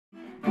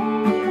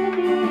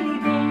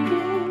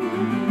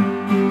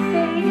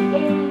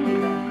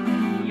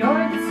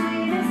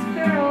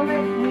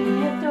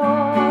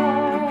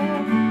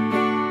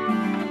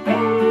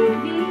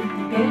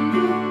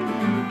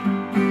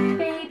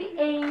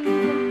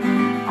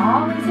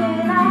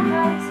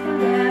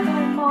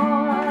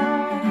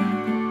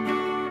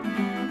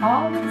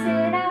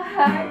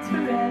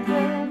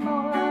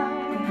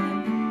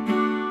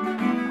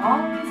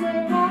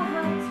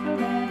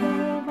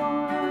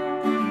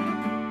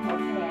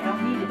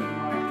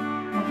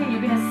you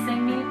gonna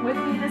sing me with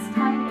me this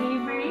time,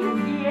 Avery?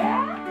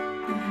 Yeah?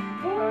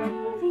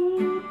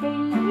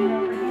 Baby,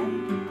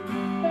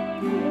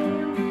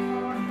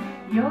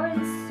 you're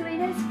the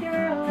sweetest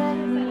girl that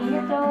we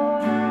adore.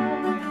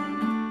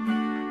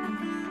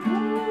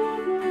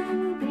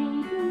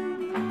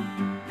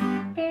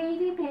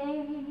 Baby,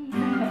 baby,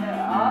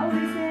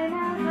 always in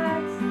our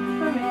hearts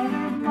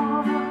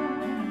forevermore.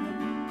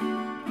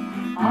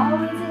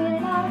 Always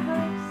in our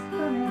hearts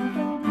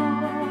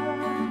forevermore.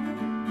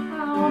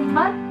 How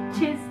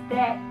much is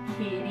that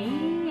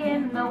kitty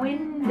in the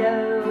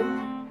window?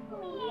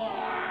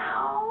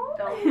 Meow.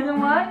 The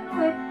one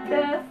with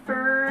the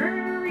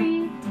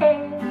furry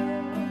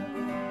tail.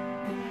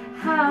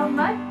 How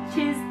much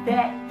is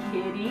that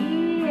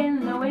kitty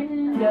in the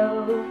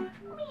window?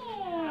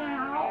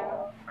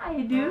 Meow.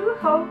 I do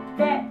hope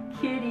that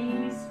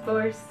kitty's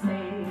for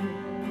sale.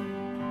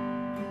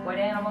 What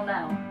animal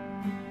now?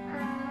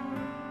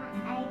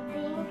 I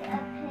think a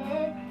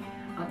pig.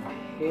 A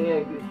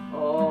pig.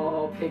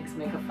 Oh, pigs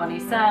make a funny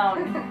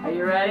sound. Are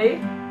you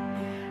ready?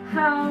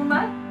 How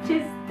much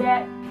is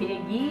that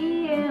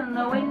piggy in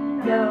the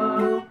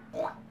window?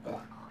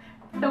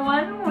 The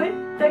one with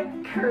the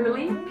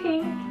curly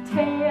pink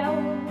tail.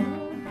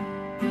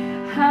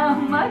 How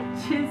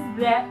much is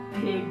that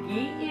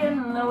piggy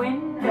in the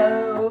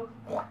window?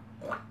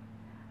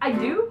 I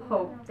do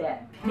hope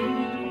that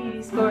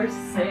piggy's for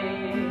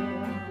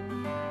sale.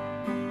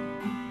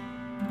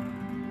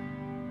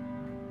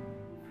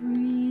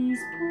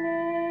 Breeze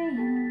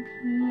playing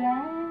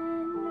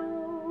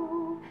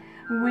piano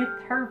with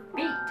her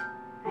feet.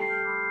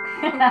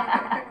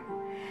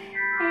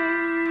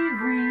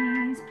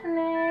 Avery's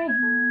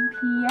playing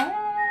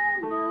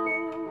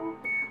piano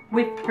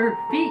with her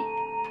feet.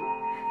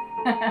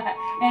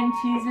 And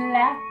she's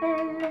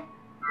laughing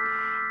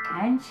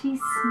and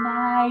she's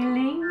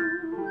smiling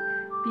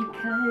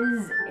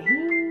because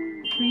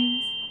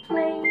Avery's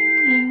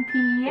playing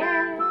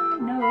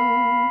piano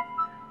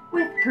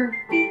with her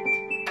feet.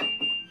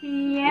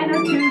 Piano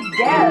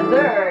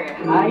together,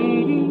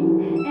 Heidi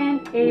and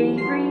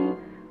Avery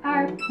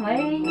are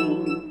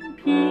playing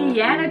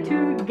piano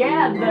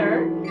together.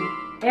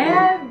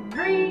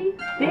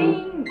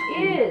 Everything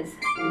is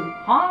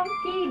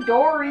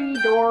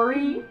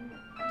honky-dory-dory.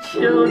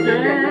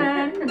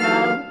 Children of the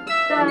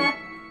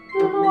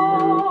Lord.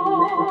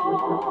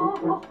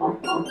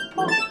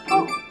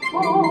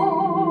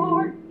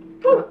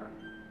 Woo!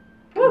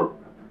 Woo!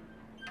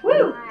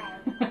 Woo!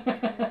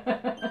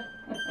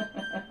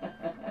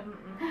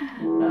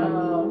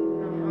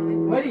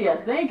 What do you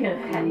think of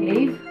that,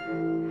 Eve?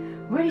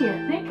 What do you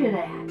think of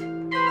that?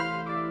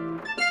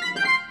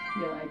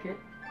 You like it?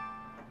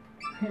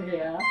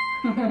 Yeah.